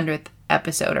not 100th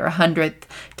episode or 100th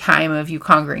time of you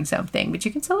conquering something, but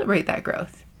you can celebrate that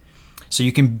growth. So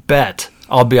you can bet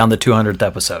I'll be on the 200th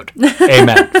episode.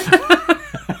 Amen.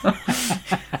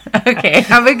 Okay.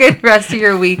 Have a good rest of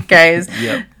your week, guys.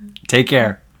 Yep. Take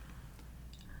care.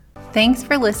 Thanks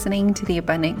for listening to the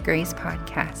Abundant Grace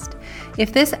Podcast.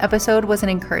 If this episode was an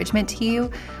encouragement to you,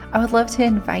 I would love to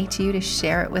invite you to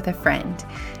share it with a friend.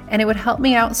 And it would help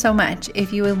me out so much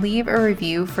if you would leave a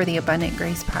review for the Abundant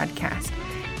Grace Podcast.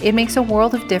 It makes a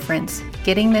world of difference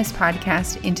getting this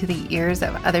podcast into the ears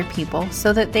of other people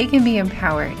so that they can be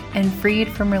empowered and freed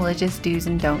from religious do's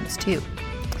and don'ts too.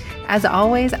 As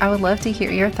always, I would love to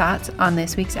hear your thoughts on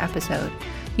this week's episode.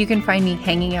 You can find me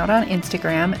hanging out on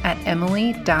Instagram at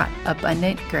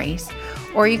emily.abundantgrace,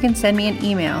 or you can send me an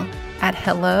email at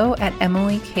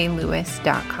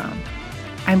hello@emilykLewis.com.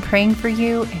 I'm praying for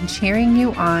you and cheering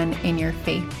you on in your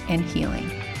faith and healing.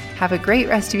 Have a great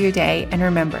rest of your day, and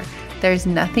remember, there's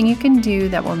nothing you can do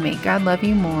that will make God love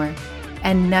you more,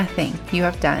 and nothing you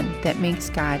have done that makes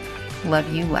God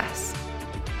love you less.